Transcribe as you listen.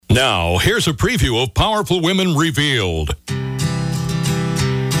Now, here's a preview of Powerful Women Revealed.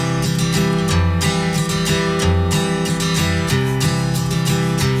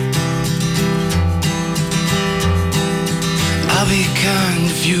 I'll be kind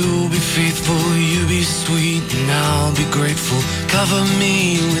if you be faithful, you be sweet and I'll be grateful. Cover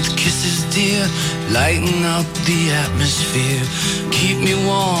me with kisses, dear, lighten up the atmosphere. Keep me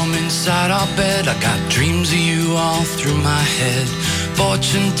warm inside our bed, I got dreams of you all through my head.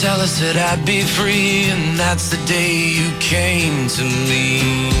 Fortune tell us that I'd be free, and that's the day you came to me.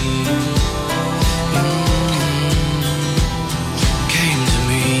 Came to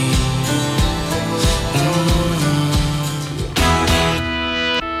me.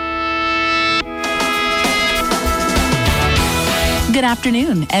 Good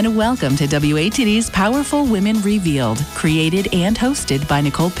afternoon and welcome to WATD's Powerful Women Revealed, created and hosted by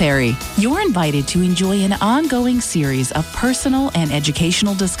Nicole Perry. You're invited to enjoy an ongoing series of personal and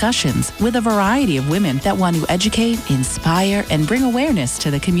educational discussions with a variety of women that want to educate, inspire, and bring awareness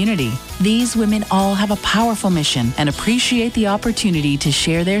to the community. These women all have a powerful mission and appreciate the opportunity to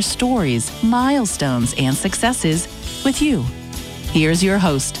share their stories, milestones, and successes with you. Here's your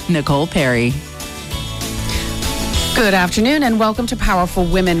host, Nicole Perry. Good afternoon and welcome to Powerful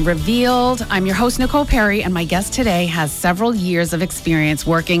Women Revealed. I'm your host, Nicole Perry, and my guest today has several years of experience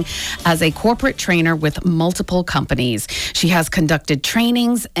working as a corporate trainer with multiple companies. She has conducted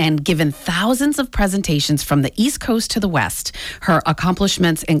trainings and given thousands of presentations from the East Coast to the West. Her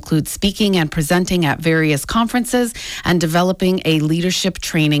accomplishments include speaking and presenting at various conferences and developing a leadership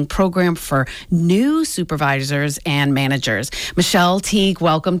training program for new supervisors and managers. Michelle Teague,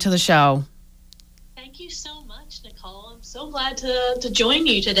 welcome to the show. Thank you so much, Nicole. I'm so glad to join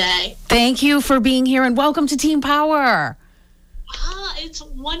you today. Thank you for being here and welcome to Team Power. It's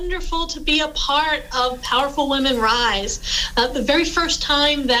wonderful to be a part of Powerful Women Rise. The very first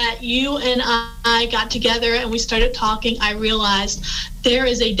time that you and I got together and we started talking, I realized there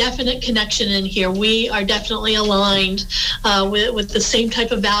is a definite connection in here. We are definitely aligned with the same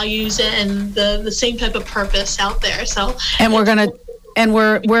type of values and the same type of purpose out there. So, and we're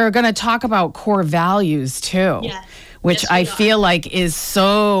gonna talk about core values too. Yeah. Which I feel like is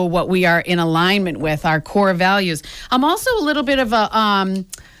so what we are in alignment with, our core values. I'm also a little bit of I'm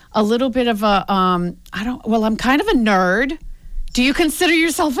kind of a nerd. Do you consider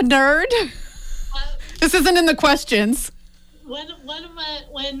yourself a nerd? This isn't in the questions. When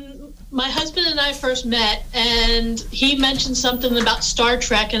my husband and I first met and he mentioned something about Star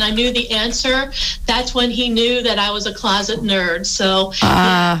Trek and I knew the answer, that's when he knew that I was a closet nerd. So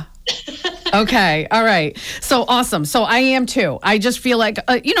Okay. All right. So awesome. So I am too. I just feel like,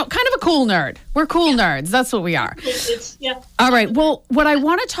 kind of a cool nerd. We're cool nerds. That's what we are. Yeah. All right. Well, what I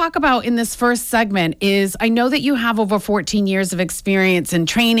want to talk about in this first segment is I know that you have over 14 years of experience in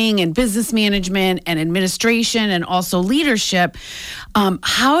training and business management and administration and also leadership.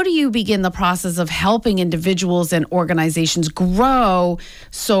 How do you begin the process of helping individuals and organizations grow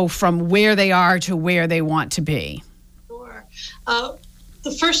so from where they are to where they want to be? Sure.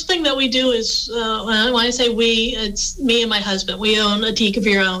 The first thing that we do is, when I say we, it's me and my husband. We own a Teak of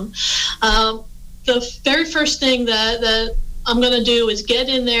Your Own. The very first thing that I'm going to do is get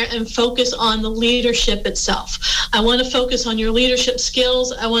in there and focus on the leadership itself. I want to focus on your leadership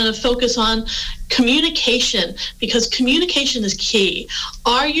skills. I want to focus on communication, because communication is key.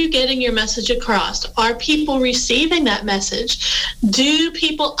 Are you getting your message across? Are people receiving that message? Do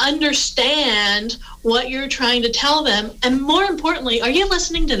people understand what you're trying to tell them? And more importantly, are you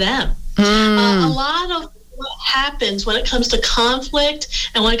listening to them? A lot of what happens when it comes to conflict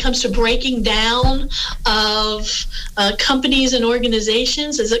and when it comes to breaking down of companies and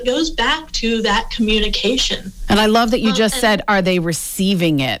organizations is it goes back to that communication. And I love that you just said, are they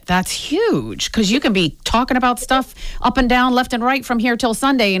receiving it? That's huge, because you can be talking about stuff up and down, left and right from here till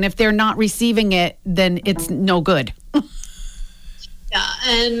Sunday, and if they're not receiving it, then it's no good. Yeah,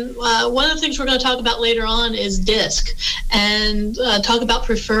 and one of the things we're going to talk about later on is DISC and talk about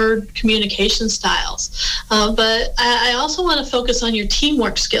preferred communication styles. But I also want to focus on your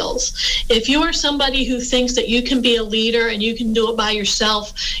teamwork skills. If you are somebody who thinks that you can be a leader and you can do it by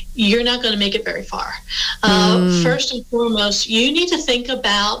yourself, you're not going to make it very far. First and foremost, you need to think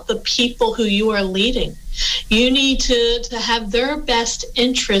about the people who you are leading. You need to have their best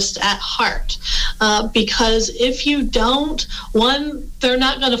interest at heart, because if you don't, one, they're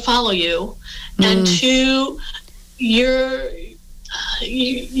not going to follow you, and two, you're going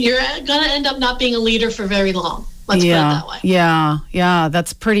to end up not being a leader for very long. Let's put it that way. Yeah,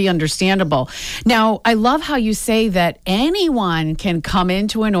 that's pretty understandable. Now, I love how you say that anyone can come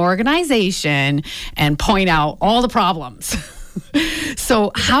into an organization and point out all the problems.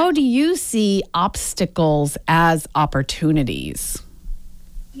 So how do you see obstacles as opportunities?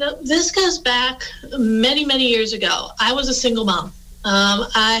 Now, this goes back many, many years ago. I was a single mom.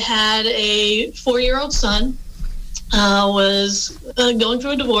 I had a 4-year-old son, was going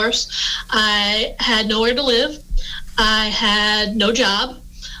through a divorce. I had nowhere to live. I had no job.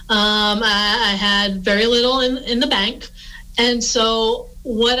 I had very little in the bank. And so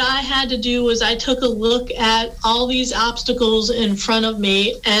what I had to do was I took a look at all these obstacles in front of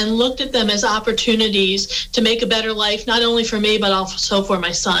me and looked at them as opportunities to make a better life, not only for me, but also for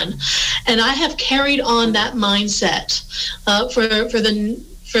my son. And I have carried on that mindset for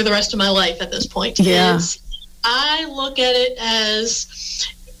the rest of my life at this point. Yeah. I look at it as,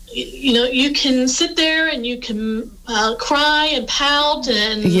 you can sit there and you can cry and pout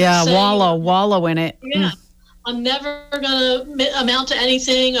and say, wallow in it. Yeah. I'm never going to amount to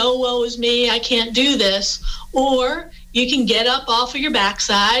anything. Oh, woe is me. I can't do this. Or you can get up off of your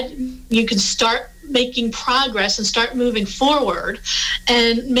backside. You can start making progress and start moving forward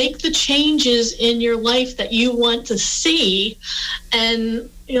and make the changes in your life that you want to see, and,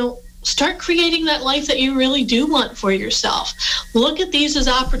 start creating that life that you really do want for yourself. Look at these as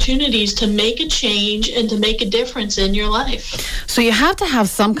opportunities to make a change and to make a difference in your life. So you have to have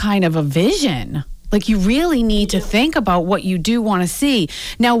some kind of a vision. Like, you really need to think about what you do want to see.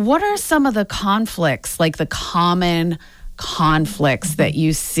 Now, what are some of the conflicts, like the common conflicts that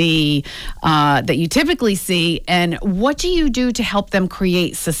you see, that you typically see, and what do you do to help them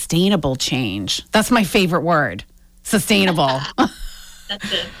create sustainable change? That's my favorite word, sustainable.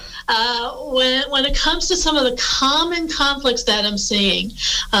 That's it. When it comes to some of the common conflicts that I'm seeing,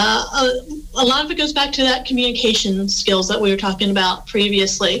 a lot of it goes back to that communication skills that we were talking about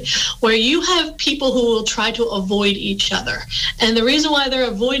previously, where you have people who will try to avoid each other. And the reason why they're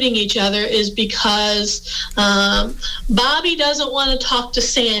avoiding each other is because Bobby doesn't want to talk to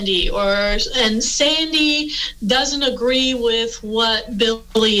Sandy, and Sandy doesn't agree with what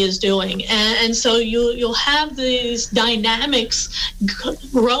Billy is doing. And so you'll have these dynamics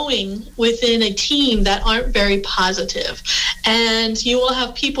growing within a team that aren't very positive. And you will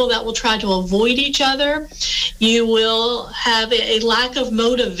have people that will try to avoid each other. You will have a lack of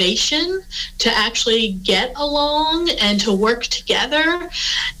motivation to actually get along and to work together.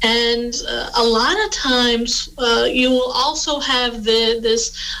 And a lot of times you will also have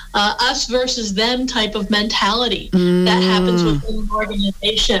this us versus them type of mentality that happens within an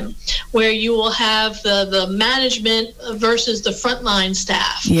organization, where you will have the management versus the frontline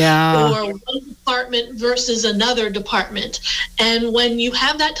staff. Or one department versus another department. And when you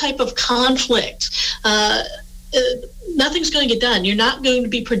have that type of conflict, nothing's going to get done. You're not going to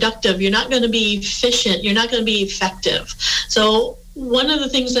be productive. You're not going to be efficient. You're not going to be effective. So one of the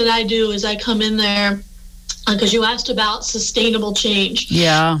things that I do is I come in there, because you asked about sustainable change.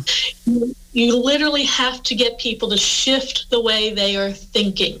 Yeah. You literally have to get people to shift the way they are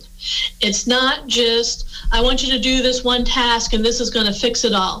thinking. It's not just, I want you to do this one task and this is going to fix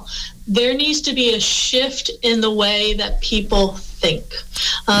it all. There needs to be a shift in the way that people think.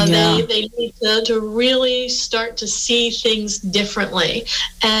 They need to really start to see things differently,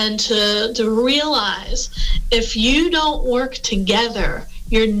 and to realize if you don't work together,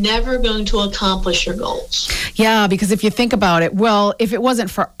 you're never going to accomplish your goals. Yeah, because if you think about it, well, if it wasn't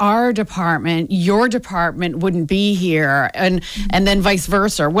for our department, your department wouldn't be here, and then vice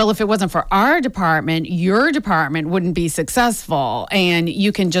versa. Well, if it wasn't for our department, your department wouldn't be successful, and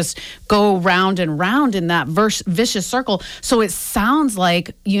you can just go round and round in that vicious circle. So it sounds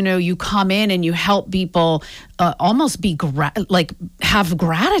like, you come in and you help people almost be have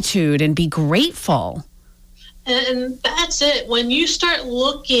gratitude and be grateful. And that's it. When you start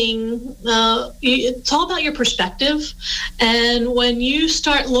looking, it's all about your perspective. And when you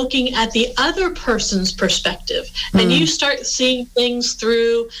start looking at the other person's perspective, and you start seeing things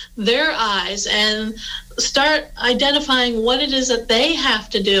through their eyes and start identifying what it is that they have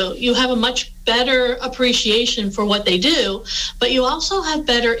to do, you have a much better appreciation for what they do, but you also have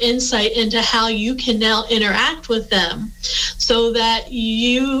better insight into how you can now interact with them, so that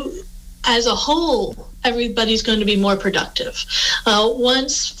you, as a whole, everybody's going to be more productive.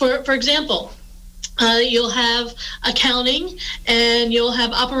 For example, you'll have accounting and you'll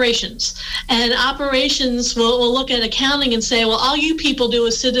have operations. And operations will look at accounting and say, well, all you people do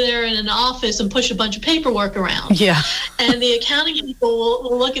is sit there in an office and push a bunch of paperwork around. Yeah. And the accounting people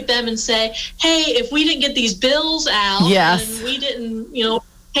will look at them and say, hey, if we didn't get these bills out, yes, and we didn't,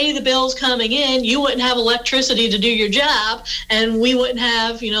 pay the bills coming in, you wouldn't have electricity to do your job, and we wouldn't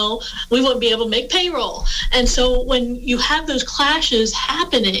have, we wouldn't be able to make payroll. And so when you have those clashes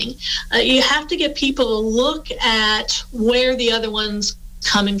happening, you have to get people to look at where the other one's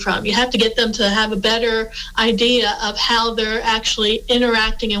coming from. You have to get them to have a better idea of how they're actually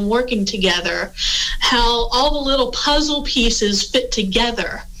interacting and working together, how all the little puzzle pieces fit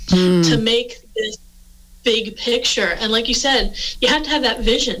together to make this big picture. And like you said, you have to have that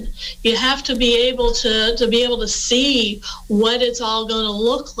vision. You have to be able to see what it's all going to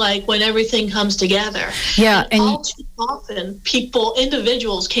look like when everything comes together. Yeah, and all too often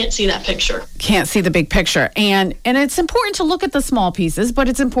individuals can't see that picture. Can't see the big picture. And it's important to look at the small pieces, but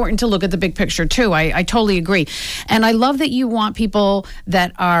it's important to look at the big picture too. I totally agree. And I love that you want people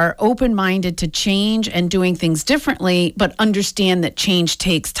that are open-minded to change and doing things differently, but understand that change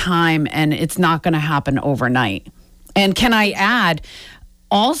takes time and it's not going to happen overnight. And can I add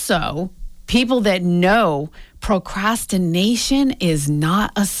also, people that know procrastination is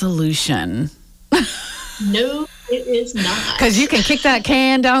not a solution. No, it is not. Because you can kick that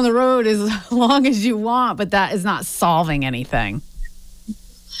can down the road as long as you want, but that is not solving anything.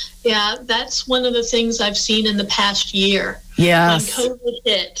 Yeah, that's one of the things I've seen in the past year. Yes. When COVID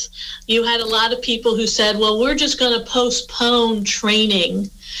hit, you had a lot of people who said, well, we're just going to postpone training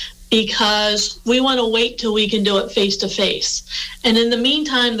because we want to wait till we can do it face-to-face. And in the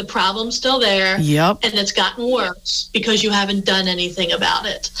meantime, the problem's still there. Yep. And it's gotten worse because you haven't done anything about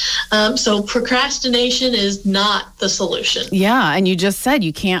it. So procrastination is not the solution. Yeah, and you just said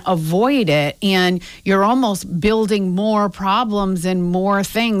you can't avoid it, and you're almost building more problems and more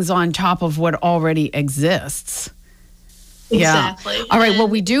things on top of what already exists. Exactly. Yeah. All right. Well,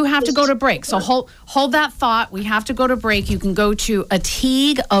 we do have to go to break. So hold that thought. We have to go to break. You can go to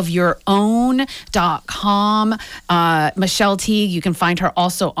ateagueofyourown.com. Michelle Teague, you can find her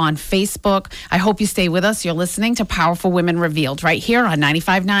also on Facebook. I hope you stay with us. You're listening to Powerful Women Revealed right here on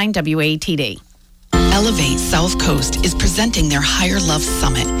 95.9 WATD. Elevate South Coast is presenting their Higher Love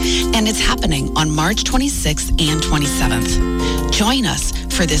Summit, and it's happening on March 26th and 27th. Join us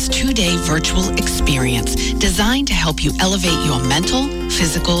for this 2-day virtual experience designed to help you elevate your mental,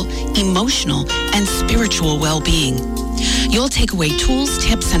 physical, emotional, and spiritual well-being. You'll take away tools,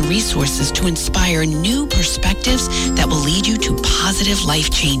 tips, and resources to inspire new perspectives that will lead you to positive life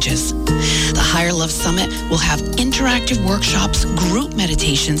changes. The Higher Love Summit will have interactive workshops, group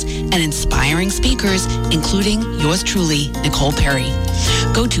meditations, and inspiring speakers, including yours truly, Nicole Perry.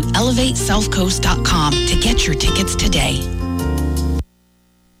 Go to elevatesouthcoast.com to get your tickets today.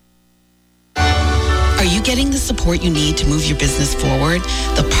 Are you getting the support you need to move your business forward?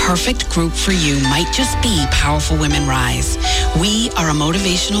 The perfect group for you might just be Powerful Women Rise. We are a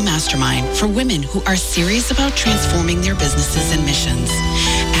motivational mastermind for women who are serious about transforming their businesses and missions.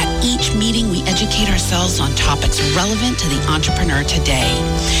 At each meeting, we educate ourselves on topics relevant to the entrepreneur today.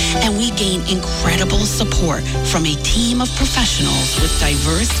 And we gain incredible support from a team of professionals with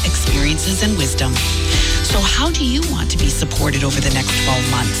diverse experiences and wisdom. So how do you want to be supported over the next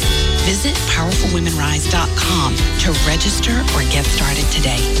 12 months? Visit powerfulwomenrise.com to register or get started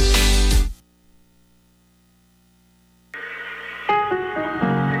today.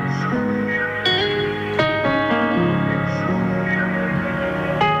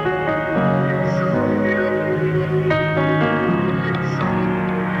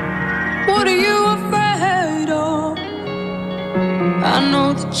 What are you afraid of? I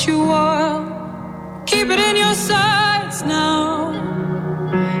know that you are. Keep it in your sights now,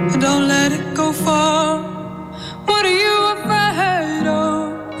 and don't let it go far. What are you afraid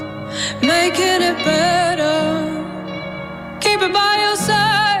of? Making it better. Keep it by your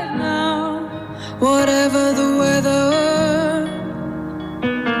side now, whatever the weather.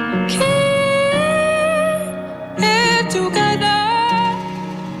 Keep it together.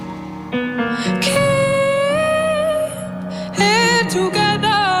 Keep it together.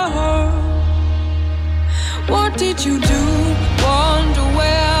 What did you do? Wonder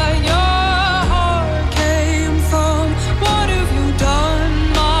where your heart came.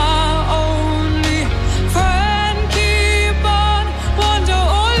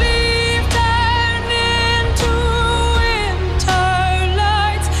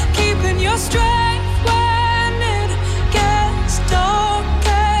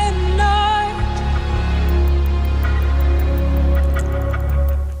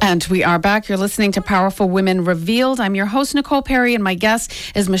 And we are back. You're listening to Powerful Women Revealed. I'm your host, Nicole Perry, and my guest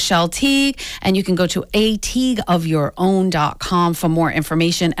is Michelle Teague. And you can go to ateagueofyourown.com for more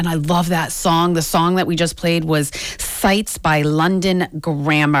information. And I love that song. The song that we just played was Sights by London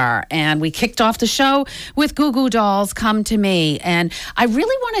Grammar. And we kicked off the show with Goo Goo Dolls, Come to Me. And I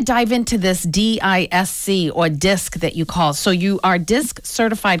really want to dive into this DISC or DISC that you call. So you are DISC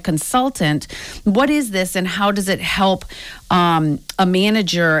certified consultant. What is this and how does it help a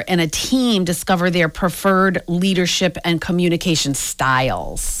manager and a team discover their preferred leadership and communication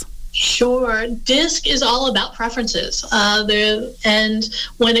styles? Sure. DISC is all about preferences. And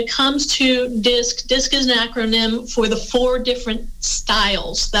when it comes to DISC is an acronym for the 4 different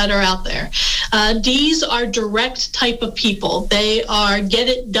styles that are out there. Ds are direct type of people. They are get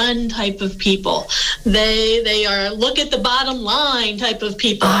it done type of people. They are look at the bottom line type of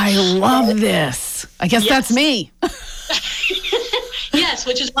people. I love this. I guess that's me. Yes,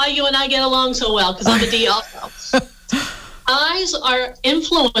 which is why you and I get along so well, because I'm a D also. I's are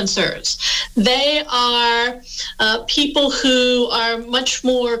influencers. They are people who are much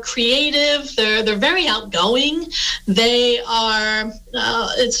more creative. They're very outgoing. They are.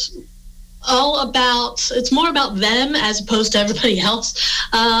 It's more about them as opposed to everybody else.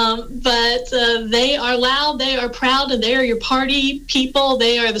 But they are loud, they are proud, and they are your party people.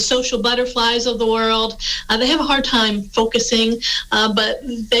 They are the social butterflies of the world. They have a hard time focusing, but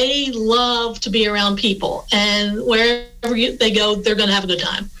they love to be around people. And wherever they go, they're going to have a good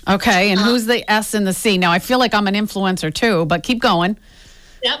time. Okay, and who's the S and the C? Now, I feel like I'm an influencer too, but keep going.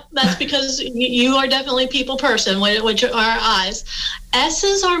 Yep, that's because you are definitely a people person, which are I's.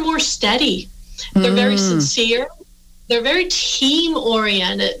 S's are more steady. They're very sincere. They're very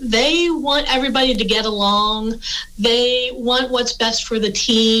team-oriented. They want everybody to get along. They want what's best for the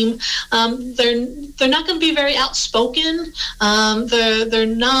team. They're not going to be very outspoken.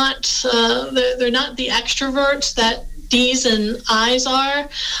 They're not the extroverts that D's and I's are,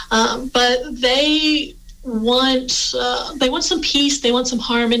 but they want some peace, they want some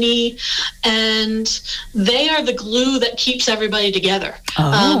harmony, and they are the glue that keeps everybody together.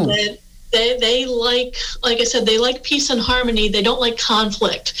 They like I said, they like peace and harmony. They don't like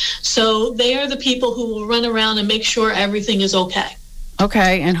conflict. So they are the people who will run around and make sure everything is okay.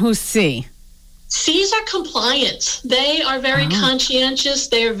 Okay, and who's C? C's are compliant. They are very conscientious.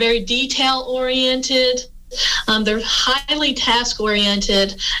 They are very detail-oriented. They're highly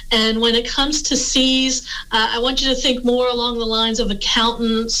task-oriented, and when it comes to C's, I want you to think more along the lines of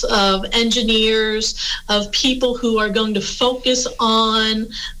accountants, of engineers, of people who are going to focus on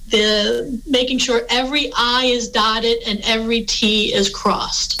making sure every I is dotted and every T is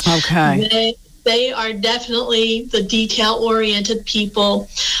crossed. Okay. They are definitely the detail-oriented people,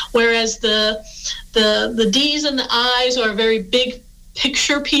 whereas the D's and the I's are very big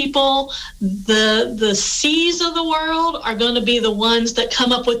picture people. The C's of the world are going to be the ones that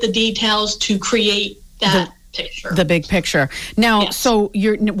come up with the details to create that picture. The big picture. Now, yes. So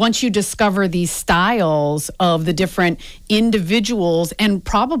once you discover these styles of the different individuals and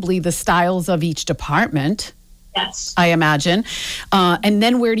probably the styles of each department, yes, I imagine, and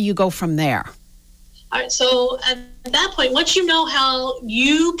then where do you go from there? All right, so at that point, once you know how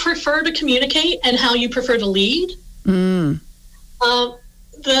you prefer to communicate and how you prefer to lead,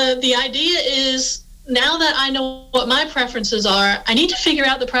 the idea is, now that I know what my preferences are, I need to figure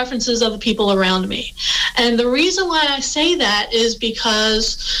out the preferences of the people around me. And the reason why I say that is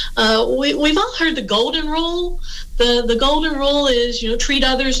because we've all heard the golden rule. The golden rule is, treat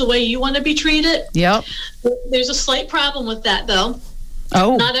others the way you want to be treated. Yep. There's a slight problem with that, though.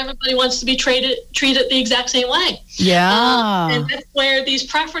 Oh. Not everybody wants to be treated the exact same way. Yeah. And that's where these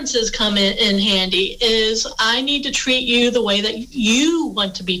preferences come in handy, is I need to treat you the way that you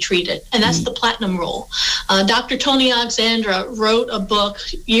want to be treated. And that's the Platinum Rule. Dr. Tony Alexandra wrote a book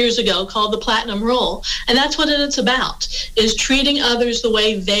years ago called The Platinum Rule. And that's what it's about, is treating others the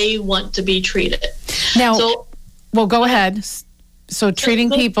way they want to be treated. Now, well, go ahead. So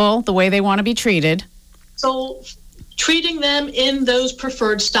treating people the way they want to be treated. So treating them in those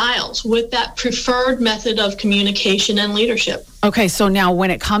preferred styles with that preferred method of communication and leadership. Okay, so now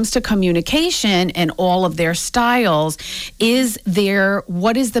when it comes to communication and all of their styles,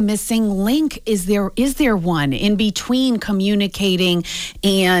 what is the missing link? Is there one in between communicating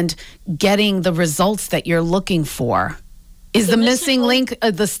and getting the results that you're looking for? Is the missing link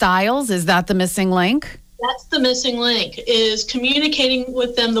the styles? Is that the missing link? That's the missing link, is communicating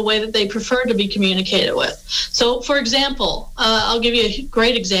with them the way that they prefer to be communicated with. So, for example, I'll give you a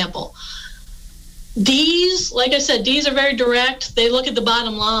great example. D's, like I said, D's are very direct. They look at the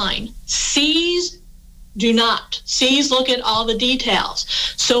bottom line. C's do not. C's look at all the details.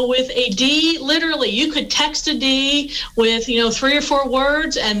 So with a D, literally, you could text a D with, 3 or 4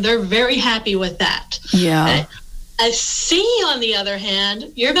 words, and they're very happy with that. Yeah. A C, on the other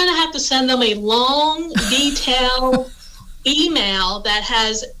hand, you're going to have to send them a long, detailed email that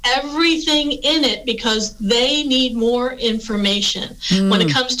has everything in it because they need more information. When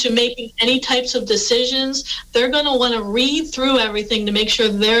it comes to making any types of decisions, they're going to want to read through everything to make sure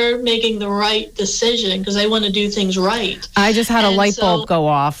they're making the right decision because they want to do things right. I just had a light bulb go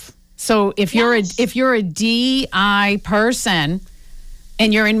off. So if you're a DI person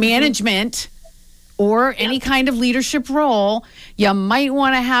and you're in management or any kind of leadership role, you might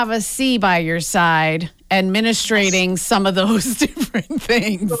want to have a C by your side administrating some of those different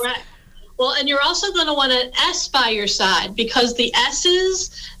things. Correct. Well, and you're also going to want an S by your side because the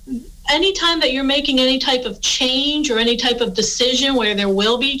S's, anytime that you're making any type of change or any type of decision where there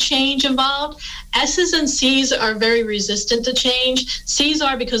will be change involved, S's and C's are very resistant to change. C's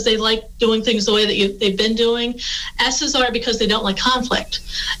are because they like doing things the way that they've been doing. S's are because they don't like conflict.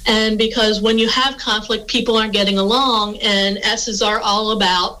 And because when you have conflict, people aren't getting along, and S's are all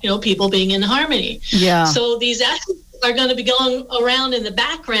about, people being in harmony. Yeah. So these S's are going to be going around in the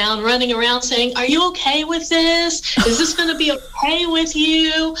background, running around saying, are you okay with this? Is this going to be okay with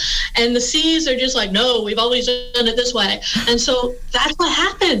you? And the C's are just like, no, we've always done it this way. And so that's what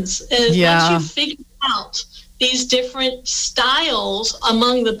happens is once you figure out these different styles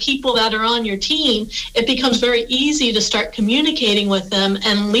among the people that are on your team, it becomes very easy to start communicating with them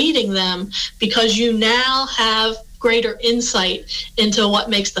and leading them because you now have greater insight into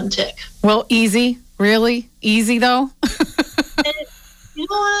what makes them tick. Well, easy. Really? Easy, though? You know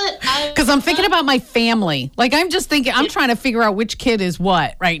what? Because I'm thinking about my family. Like, I'm just thinking, I'm trying to figure out which kid is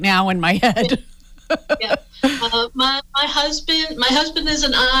what right now in my head. Yeah. My husband is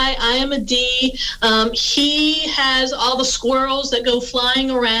an I am a D. He has all the squirrels that go flying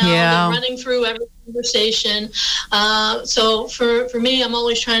around and running through every conversation. So for me, I'm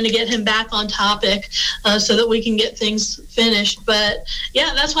always trying to get him back on topic so that we can get things finished. But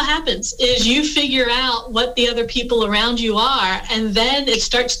yeah, that's what happens is you figure out what the other people around you are, and then it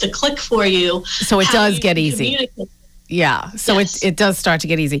starts to click for you. So it does get easy. Yeah. So it does start to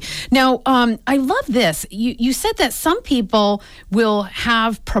get easy. Now, I love this. You said that some people will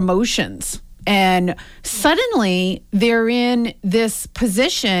have promotions and suddenly they're in this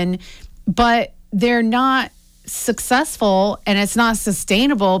position, but they're not successful and it's not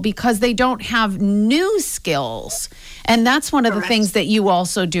sustainable because they don't have new skills. And that's one of the things that you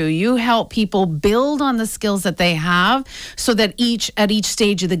also do. You help people build on the skills that they have so that at each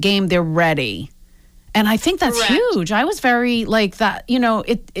stage of the game, they're ready. And I think that's huge. I was very like that,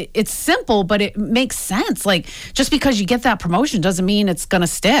 it's simple, but it makes sense. Like just because you get that promotion doesn't mean it's going to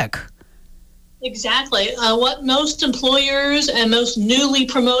stick. Exactly. What most employers and most newly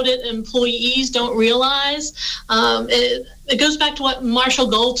promoted employees don't realize, it goes back to what Marshall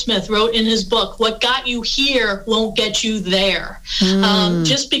Goldsmith wrote in his book, what got you here won't get you there.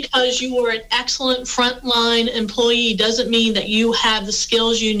 Just because you were an excellent frontline employee doesn't mean that you have the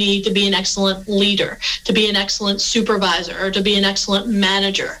skills you need to be an excellent leader, to be an excellent supervisor, or to be an excellent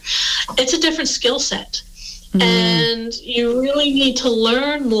manager. It's a different skill set. And you really need to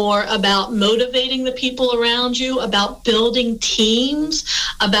learn more about motivating the people around you, about building teams,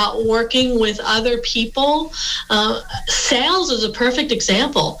 about working with other people. Sales is a perfect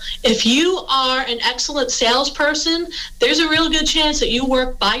example. If you are an excellent salesperson, there's a real good chance that you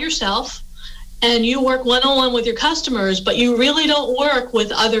work by yourself and you work one-on-one with your customers, but you really don't work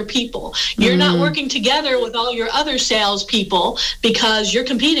with other people. You're not working together with all your other salespeople because you're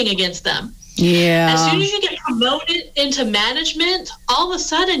competing against them. Yeah. As soon as you get promoted into management, all of a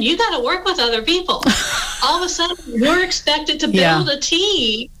sudden you got to work with other people. All of a sudden you're expected to build a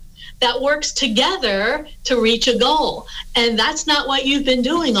team that works together to reach a goal. And that's not what you've been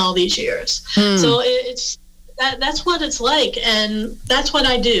doing all these years. So that's what it's like. And that's what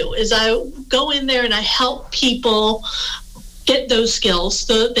I do is I go in there and I help people get those skills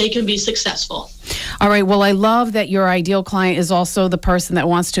so that they can be successful. All right. Well, I love that your ideal client is also the person that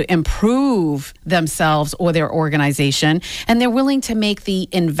wants to improve themselves or their organization, and they're willing to make the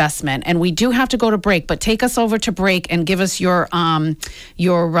investment. And we do have to go to break, but take us over to break and give us your tagline.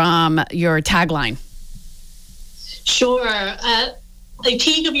 Sure. At A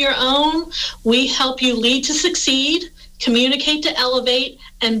Teague of Your Own, we help you lead to succeed, communicate to elevate,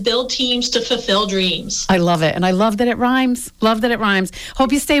 and build teams to fulfill dreams. I love it. And I love that it rhymes. Love that it rhymes.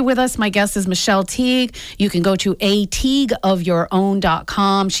 Hope you stay with us. My guest is Michelle Teague. You can go to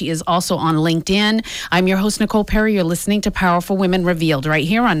ateagueofyourown.com. She is also on LinkedIn. I'm your host, Nicole Perry. You're listening to Powerful Women Revealed right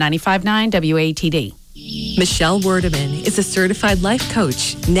here on 95.9 WATD. Michelle Werdeman is a certified life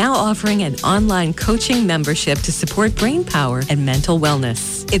coach, now offering an online coaching membership to support brain power and mental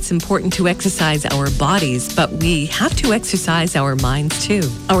wellness. It's important to exercise our bodies, but we have to exercise our minds too.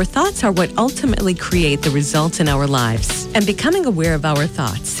 Our thoughts are what ultimately create the results in our lives. And becoming aware of our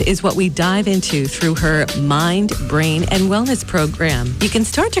thoughts is what we dive into through her Mind, Brain, and Wellness program. You can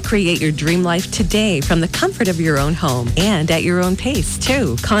start to create your dream life today from the comfort of your own home and at your own pace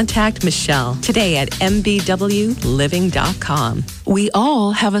too. Contact Michelle today at mbwliving.com. We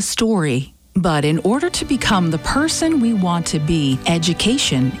all have a story, but in order to become the person we want to be,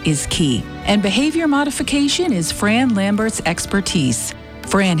 education is key. And behavior modification is Fran Lambert's expertise.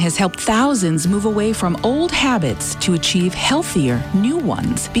 Fran has helped thousands move away from old habits to achieve healthier, new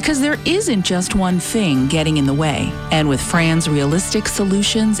ones, because there isn't just one thing getting in the way. And with Fran's realistic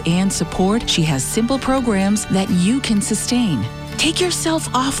solutions and support, she has simple programs that you can sustain. Take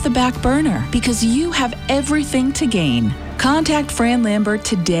yourself off the back burner because you have everything to gain. Contact Fran Lambert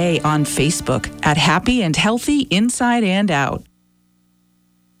today on Facebook at Happy and Healthy Inside and Out.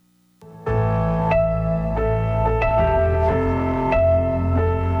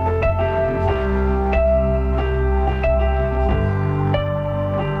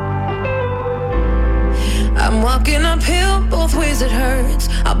 I'm walking uphill, both ways it hurts.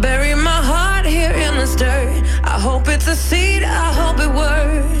 I'll bury my heart here in the dirt. I hope it's a seed, I hope it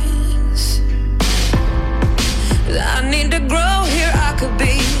works. I need to grow here, I could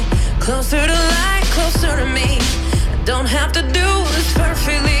be closer to light, closer to me. I don't have to do this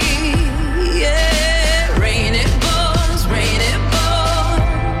perfectly, yeah. Rain it falls,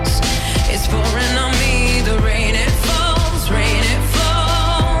 it's pouring on me. The rain it falls,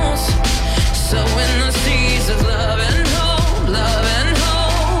 so in the seas of love and hope,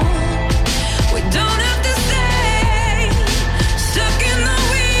 we don't have to stay stuck in the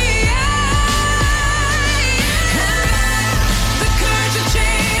wheel. Have I the courage to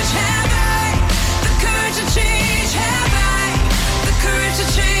change? Have I the courage to change? Have I the courage to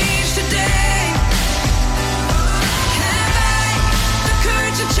change today? Have I the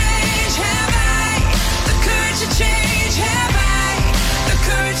courage to change? Have I the courage to change? Have I the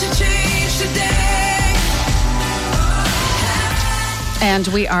courage to change today? And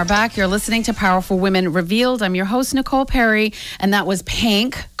we are back. You're listening to Powerful Women Revealed. I'm your host, Nicole Perry, and that was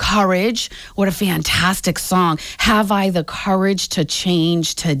Pink, Courage. What a fantastic song. Have I the courage to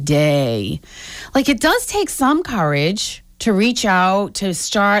change today? Like, it does take some courage to reach out, to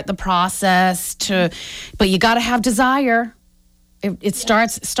start the process, but you got to have desire. It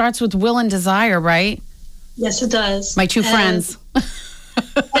starts with will and desire, right? Yes, it does. My two friends.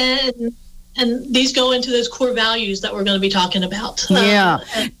 And these go into those core values that we're going to be talking about. Yeah.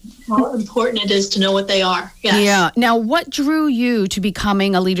 And how important it is to know what they are. Yes. Yeah. Now, what drew you to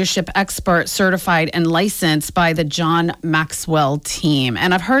becoming a leadership expert certified and licensed by the John Maxwell team?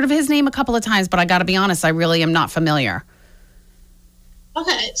 And I've heard of his name a couple of times, but I got to be honest, I really am not familiar.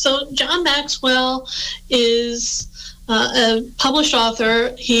 Okay. So John Maxwell is a published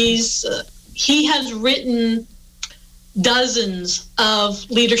author. He has written dozens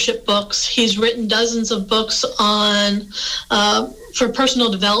of leadership books. He's written dozens of books on for personal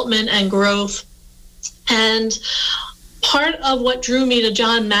development and growth. And part of what drew me to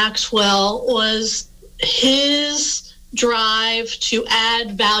John Maxwell was his drive to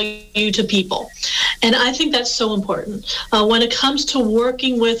add value to people. And I think that's so important. When it comes to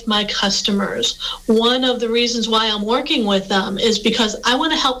working with my customers, one of the reasons why I'm working with them is because I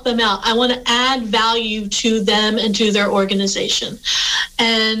want to help them out. I want to add value to them and to their organization.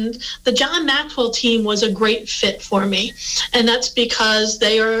 And the John Maxwell team was a great fit for me. And that's because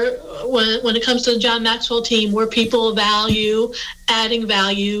they are, when it comes to the John Maxwell team, we're people of value, adding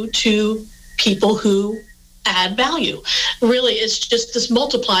value to people who add value. Really, it's just this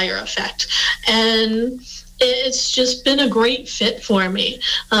multiplier effect. And it's just been a great fit for me.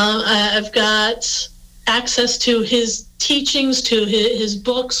 I've got access to his teachings, to his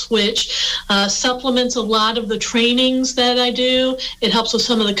books, which supplements a lot of the trainings that I do. It helps with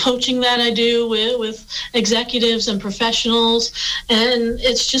some of the coaching that I do with executives and professionals. And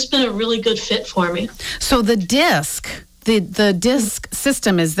it's just been a really good fit for me. So the DISC, the DISC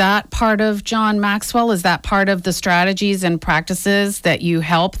system, is that part of John Maxwell? Is that part of the strategies and practices that you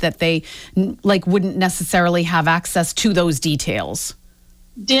help, that they wouldn't necessarily have access to those details?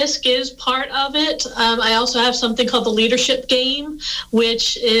 DISC is part of it. I also have something called the Leadership Game,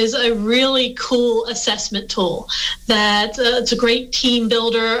 which is a really cool assessment tool that it's a great team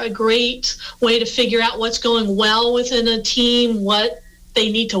builder, a great way to figure out what's going well within a team, what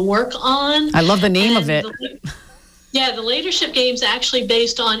they need to work on. I love the name of it. Yeah, the Leadership Game's actually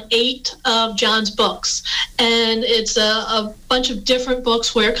based on 8 of John's books. And it's a bunch of different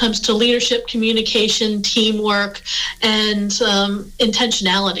books where it comes to leadership, communication, teamwork, and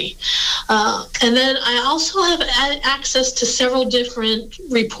intentionality. And then I also have access to several different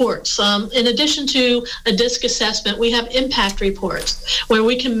reports. In addition to a DISC assessment, we have impact reports where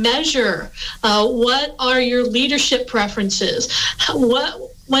we can measure what are your leadership preferences,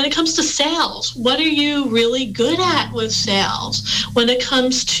 when it comes to sales, what are you really good at with sales? When it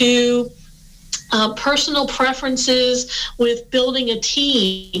comes to personal preferences with building a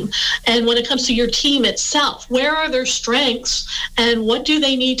team, and when it comes to your team itself, where are their strengths and what do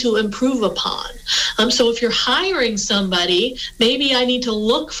they need to improve upon? So if you're hiring somebody, maybe I need to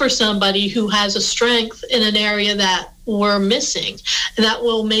look for somebody who has a strength in an area that we're missing, and that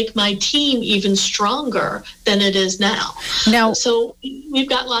will make my team even stronger than it is now. So we've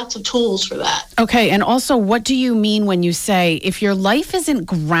got lots of tools for that. Okay, and also, what do you mean when you say if your life isn't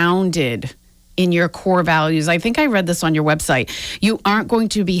grounded in your core values? I think I read this on your website. You aren't going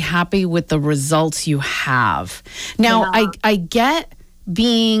to be happy with the results you have. Now, I get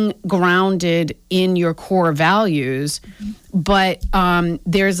being grounded in your core values, but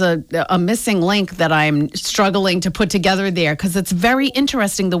there's a missing link that I'm struggling to put together there, because it's very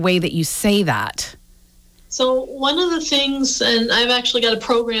interesting the way that you say that. So one of the things, and I've actually got a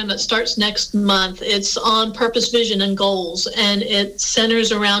program that starts next month, it's on purpose, vision, and goals, and it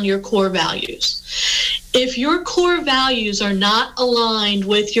centers around your core values. If your core values are not aligned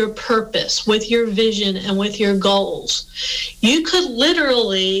with your purpose, with your vision, and with your goals, you could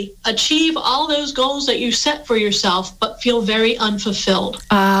literally achieve all those goals that you set for yourself, but feel very unfulfilled.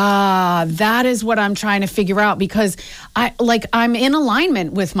 That is what I'm trying to figure out, because I'm in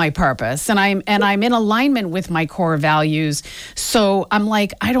alignment with my purpose, and I'm in alignment with my core values. So I'm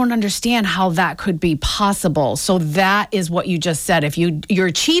like, I don't understand how that could be possible. So that is what you just said. If you're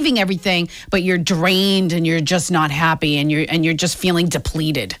achieving everything, but you're drained and you're just not happy, and you're just feeling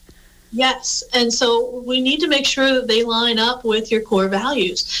depleted. Yes. And so we need to make sure that they line up with your core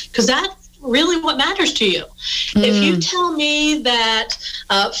values, because that's really what matters to you. If you tell me that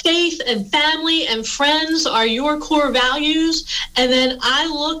faith and family and friends are your core values, and then I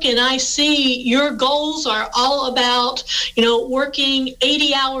look and I see your goals are all about, working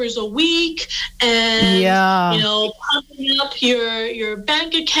 80 hours a week and, pumping up your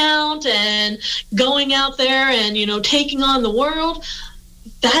bank account and going out there and, taking on the world,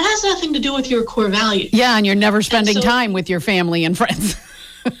 that has nothing to do with your core values. Yeah, and you're never spending time with your family and friends.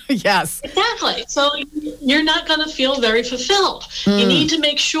 Yes. Exactly. So you're not going to feel very fulfilled. You need to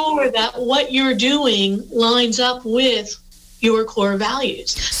make sure that what you're doing lines up with your core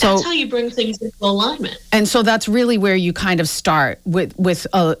values. That's how you bring things into alignment. And so that's really where you kind of start with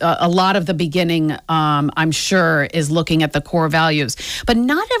a lot of the beginning, I'm sure, is looking at the core values. But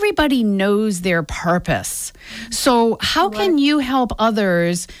not everybody knows their purpose. So how can you help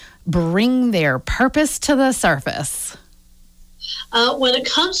others bring their purpose to the surface? When it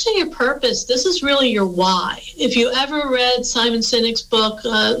comes to your purpose, this is really your why. If you ever read Simon Sinek's book,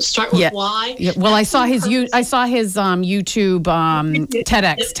 Start With Why. Yeah. Well, I saw his YouTube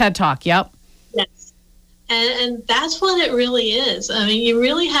TEDx, TED Talk. Yep. Yes. And that's what it really is. I mean, you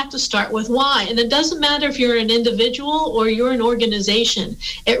really have to start with why. And it doesn't matter if you're an individual or you're an organization.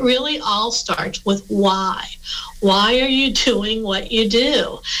 It really all starts with why. Why are you doing what you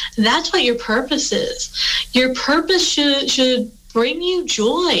do? And that's what your purpose is. Your purpose should bring you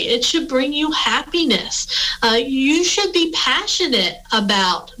joy. It should bring you happiness. You should be passionate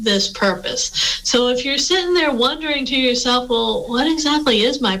about this purpose. So if you're sitting there wondering to yourself, well, what exactly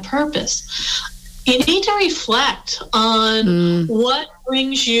is my purpose? You need to reflect on what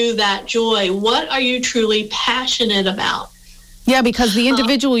brings you that joy. What are you truly passionate about? Yeah, because the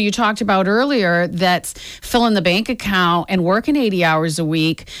individual you talked about earlier that's filling the bank account and working 80 hours a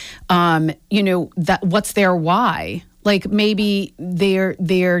week, what's their why? Like maybe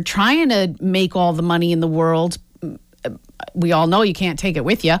they're trying to make all the money in the world. We all know you can't take it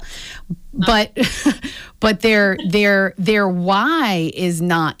with you, but their why is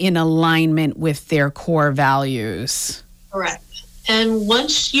not in alignment with their core values. Correct. And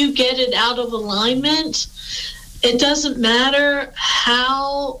once you get it out of alignment, it doesn't matter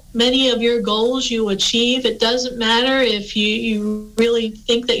how many of your goals you achieve. It doesn't matter if you really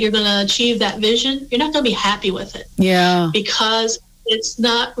think that you're going to achieve that vision. You're not going to be happy with it. Yeah. Because it's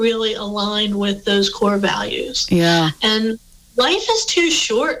not really aligned with those core values. Yeah. And life is too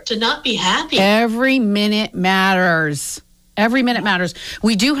short to not be happy. Every minute matters. Every minute matters.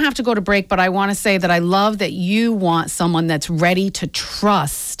 We do have to go to break, but I want to say that I love that you want someone that's ready to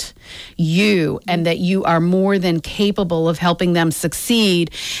trust you and that you are more than capable of helping them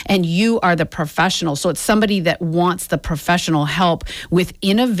succeed, and you are the professional. So it's somebody that wants the professional help with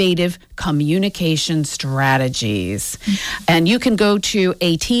innovative communication strategies. And you can go to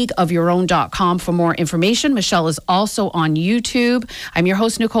atigueofyourown.com for more information. Michelle is also on YouTube. I'm your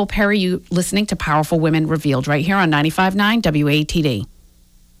host, Nicole Perry. You listening to Powerful Women Revealed right here on 95.9 WATD.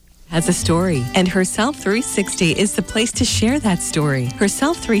 Has a story, and Herself 360 is the place to share that story.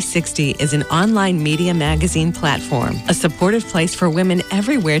 Herself 360 is an online media magazine platform, a supportive place for women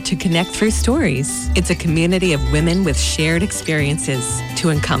everywhere to connect through stories. It's a community of women with shared experiences to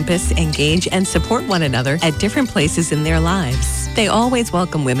encompass, engage, and support one another at different places in their lives. They always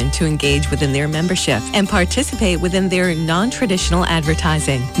welcome women to engage within their membership and participate within their non-traditional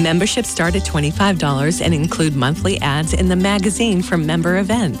advertising. Memberships start at $25 and include monthly ads in the magazine for member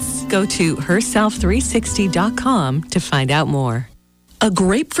events. Go to herself360.com to find out more. A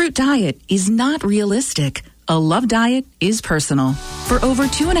grapefruit diet is not realistic. A love diet is personal. For over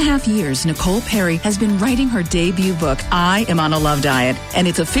 2.5 years, Nicole Perry has been writing her debut book, I Am on a Love Diet, and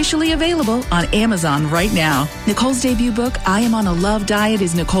it's officially available on Amazon right now. Nicole's debut book, I Am on a Love Diet,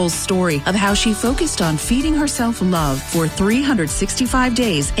 is Nicole's story of how she focused on feeding herself love for 365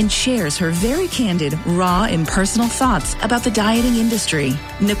 days and shares her very candid, raw, and personal thoughts about the dieting industry.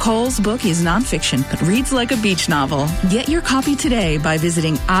 Nicole's book is nonfiction, but reads like a beach novel. Get your copy today by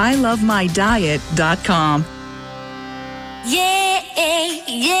visiting ilovemydiet.com. Yeah, yeah,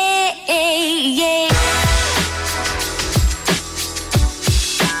 yeah.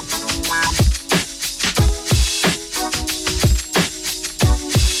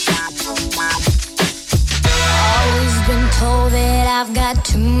 Always been told that I've got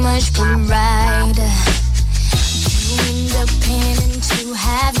too much pride. Too independent to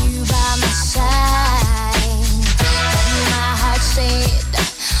have you by my side. But my heart said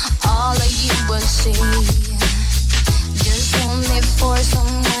all of you will see. Only for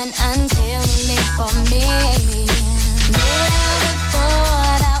someone until only for me. Never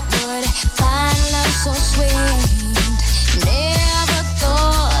thought I would find love so sweet. Never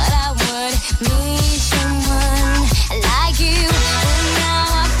thought I would meet someone like you. But now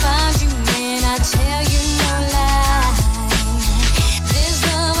I found you and I tell you no lie. This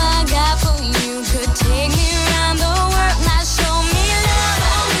love I got for you could take me around the world. Now show me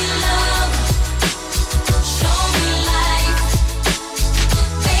love, show me life.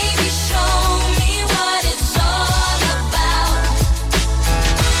 Baby, show me what it's all about.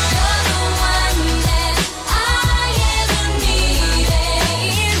 You're the one that I ever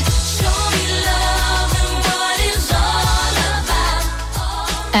needed. Show me love and what it's all about.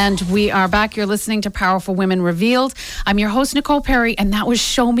 And we are back. You're listening to Powerful Women Revealed. I'm your host, Nicole Perry, and that was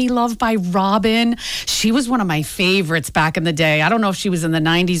Show Me Love by Robin. She was one of my favorites back in the day. I don't know if she was in the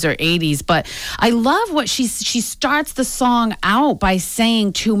 90s or 80s, but I love what she starts the song out by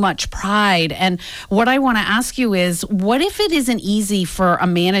saying too much pride. And what I want to ask you is, what if it isn't easy for a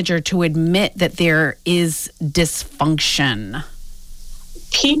manager to admit that there is dysfunction?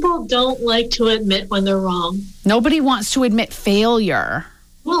 People don't like to admit when they're wrong. Nobody wants to admit failure.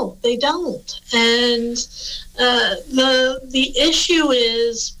 No, they don't. And the issue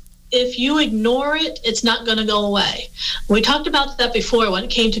is, if you ignore it, it's not going to go away. We talked about that before when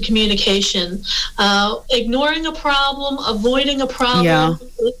it came to communication. Ignoring a problem, avoiding a problem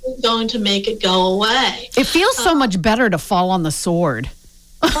isn't going to make it go away. It feels so much better to fall on the sword.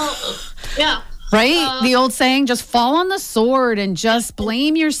 Yeah. Right? The old saying, just fall on the sword and just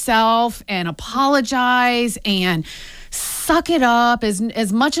blame yourself and apologize and suck it up.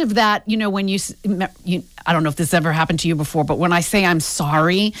 As much of that, when you, I don't know if this ever happened to you before, but when I say I'm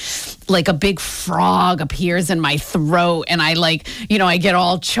sorry, like a big frog appears in my throat and I I get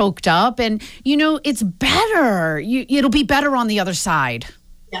all choked up, and, it's better. It'll be better on the other side.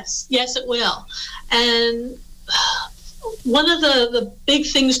 Yes, it will. And one of the big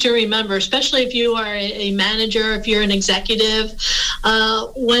things to remember, especially if you are a manager, if you're an executive,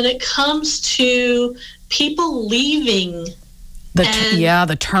 when it comes to people leaving,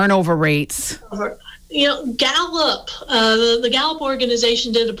 the turnover rates. Gallup, the Gallup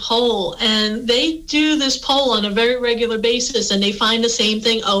organization did a poll, and they do this poll on a very regular basis, and they find the same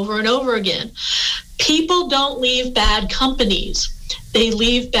thing over and over again. People don't leave bad companies; they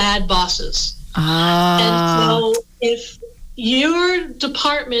leave bad bosses. And so if your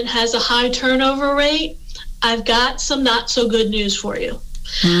department has a high turnover rate, I've got some not so good news for you.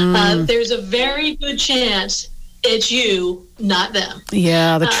 There's a very good chance it's you, not them.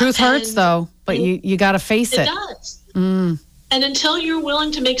 Yeah, the truth hurts though, but you got to face it. It does. And until you're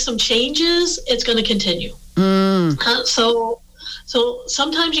willing to make some changes, it's going to continue. So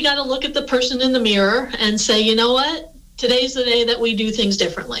sometimes you got to look at the person in the mirror and say, you know what? Today's the day that we do things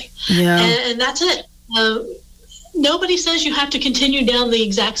differently. Yeah. And that's it. Nobody says you have to continue down the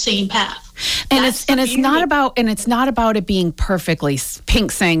exact same path. And it's not about it being perfectly.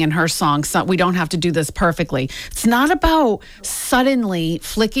 Pink sang in her song, so we don't have to do this perfectly. It's not about suddenly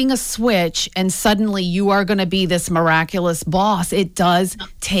flicking a switch and suddenly you are going to be this miraculous boss. It does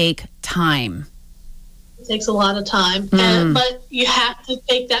take time. It takes a lot of time, but you have to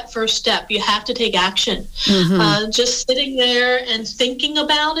take that first step. You have to take action. Just sitting there and thinking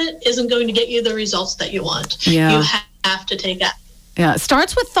about it isn't going to get you the results that you want. Yeah. You have to take action. Yeah, it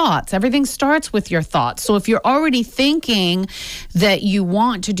starts with thoughts. Everything starts with your thoughts. So if you're already thinking that you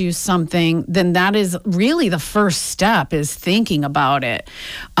want to do something, then that is really the first step, is thinking about it.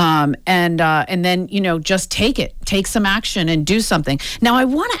 And then, just take some action and do something. Now, I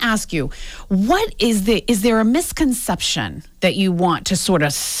want to ask you, is there a misconception that you want to sort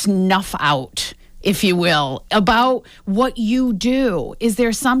of snuff out, if you will, about what you do? Is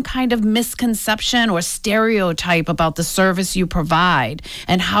there some kind of misconception or stereotype about the service you provide?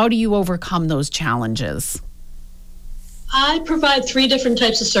 And how do you overcome those challenges? I provide 3 different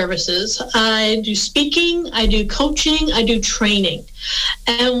types of services. I do speaking, I do coaching, I do training.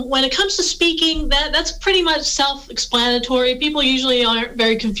 And when it comes to speaking, that's pretty much self-explanatory. People usually aren't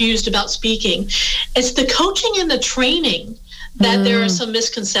very confused about speaking. It's the coaching and the training that there are some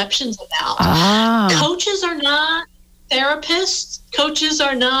misconceptions about. Coaches are not therapists. Coaches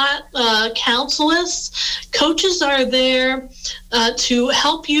are not counselors. Coaches are there to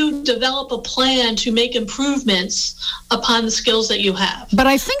help you develop a plan to make improvements upon the skills that you have. But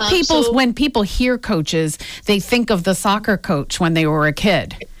I think when people hear coaches, they think of the soccer coach when they were a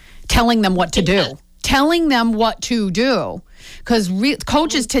kid, telling them what to do. Because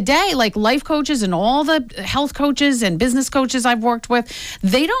coaches today, like life coaches and all the health coaches and business coaches I've worked with,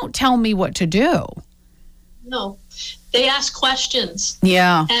 they don't tell me what to do. No, they ask questions.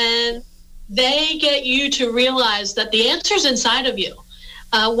 Yeah. And they get you to realize that the answer's inside of you.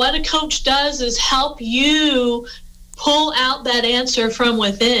 What a coach does is help you pull out that answer from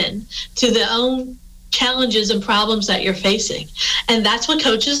within to the own challenges and problems that you're facing. And that's what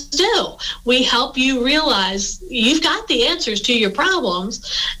coaches do. We help you realize you've got the answers to your problems.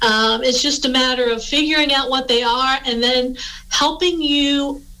 It's just a matter of figuring out what they are and then helping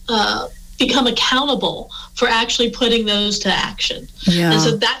you become accountable for actually putting those to action. Yeah. And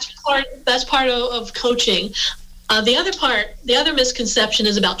so that's part of coaching. The other misconception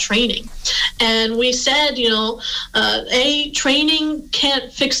is about training. And we said, training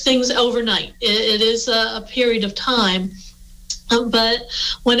can't fix things overnight. It is a period of time. But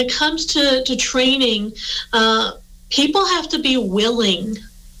when it comes to training, people have to be willing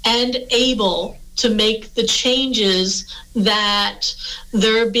and able to make the changes that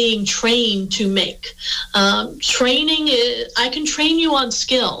they're being trained to make. Training I can train you on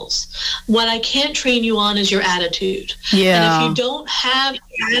skills. What I can't train you on is your attitude. Yeah. And if you don't have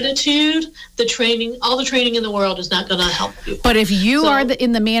attitude, all the training in the world is not going to help you. But if you are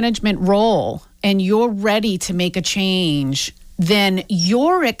in the management role and you're ready to make a change, then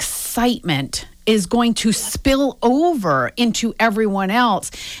your excitement is going to spill over into everyone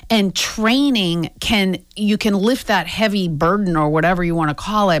else, and training you can lift that heavy burden or whatever you want to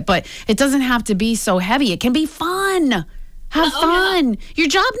call it, but it doesn't have to be so heavy. It can be fun. Have fun. Yeah. Your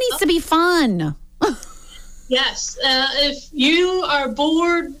job needs to be fun. Yes. If you are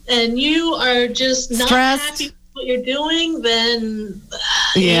bored and you are just not stressed, happy with what you're doing, then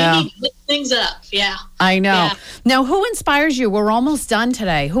you need to lift things up. Yeah. I know. Yeah. Now, who inspires you? We're almost done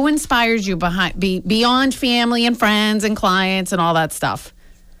today. Who inspires you beyond family and friends and clients and all that stuff?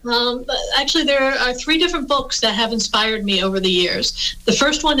 Actually, there are 3 different books that have inspired me over the years. The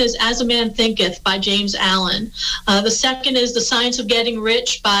first one is As a Man Thinketh by James Allen. The second is The Science of Getting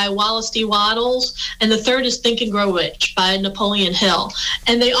Rich by Wallace D. Wattles. And the third is Think and Grow Rich by Napoleon Hill.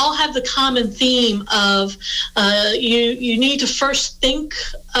 And they all have the common theme of you need to first think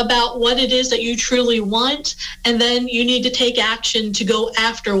about what it is that you truly want, and then you need to take action to go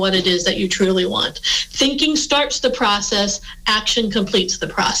after what it is that you truly want. Thinking starts the process, action completes the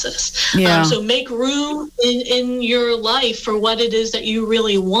process. Yeah. So make room in your life for what it is that you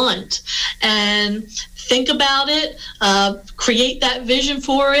really want, and think about it, create that vision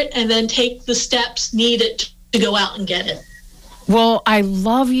for it, and then take the steps needed to go out and get it. Well, I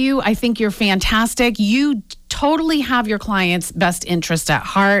love you. I think you're fantastic. You totally have your clients' best interest at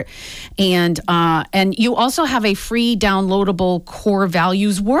heart. And you also have a free downloadable core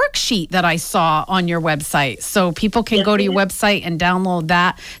values worksheet that I saw on your website. So people can go to your website and download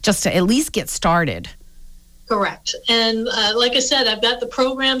that just to at least get started. Correct. And like I said, I've got the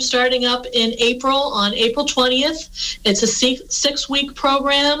program starting up in April, on April 20th. It's a 6-week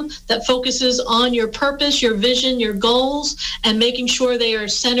program that focuses on your purpose, your vision, your goals, and making sure they are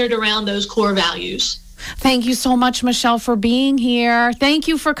centered around those core values. Thank you so much, Michelle, for being here. Thank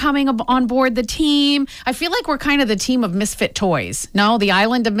you for coming on board the team. I feel like we're kind of the team of misfit toys. No, the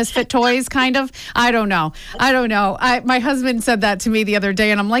island of misfit toys, kind of. I don't know. My husband said that to me the other day,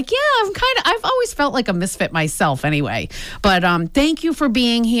 and I'm like, yeah, I've always felt like a misfit myself anyway. But thank you for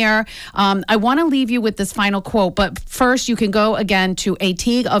being here. I want to leave you with this final quote, but first you can go again to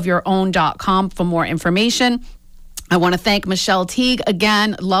ateagueofyourown.com for more information. I want to thank Michelle Teague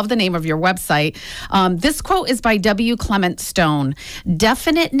again. Love the name of your website. This quote is by W. Clement Stone.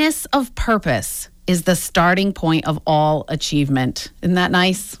 Definiteness of purpose is the starting point of all achievement. Isn't that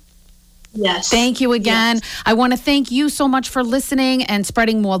nice? Yes. Thank you again. Yes. I want to thank you so much for listening and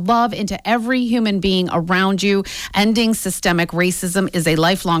spreading more love into every human being around you. Ending systemic racism is a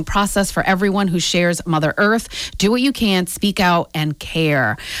lifelong process for everyone who shares Mother Earth. Do what you can, speak out, and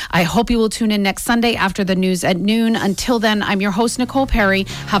care. I hope you will tune in next Sunday after the news at noon. Until then, I'm your host, Nicole Perry.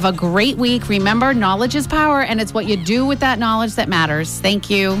 Have a great week. Remember, knowledge is power, and it's what you do with that knowledge that matters. Thank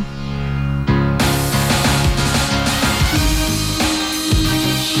you.